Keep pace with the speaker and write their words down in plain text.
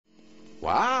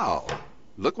Wow,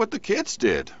 look what the kids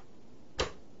did.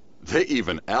 They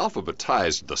even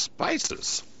alphabetized the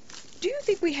spices. Do you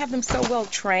think we have them so well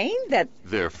trained that...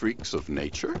 They're freaks of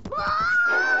nature? And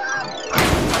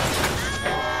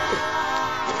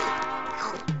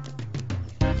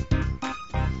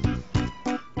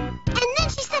then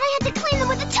she said I had to clean them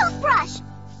with a toothbrush.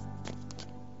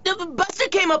 Buster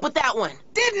came up with that one.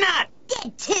 Did not!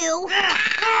 Did too.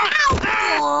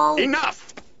 Ow! Enough!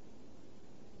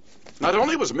 Not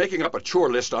only was making up a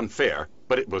chore list unfair,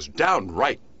 but it was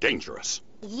downright dangerous.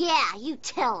 Yeah, you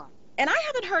tell him. And I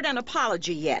haven't heard an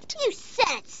apology yet. You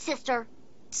said it, sister.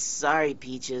 Sorry,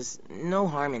 Peaches. No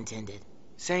harm intended.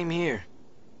 Same here.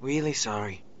 Really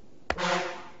sorry.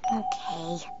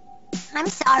 Okay. I'm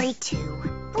sorry, too.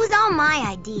 It was all my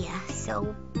idea,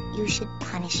 so you should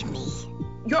punish me.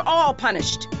 You're all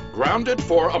punished. Grounded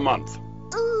for a month.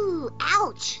 Ooh,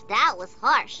 ouch. That was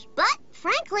harsh. But,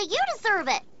 frankly, you deserve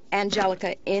it.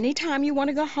 Angelica, anytime you want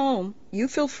to go home, you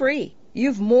feel free.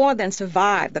 You've more than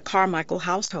survived the Carmichael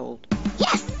household.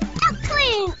 Yes! Out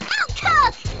clean! Out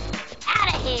cook!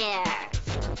 Out of here!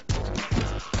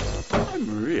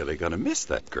 I'm really gonna miss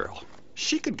that girl.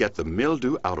 She could get the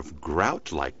mildew out of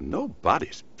grout like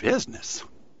nobody's business.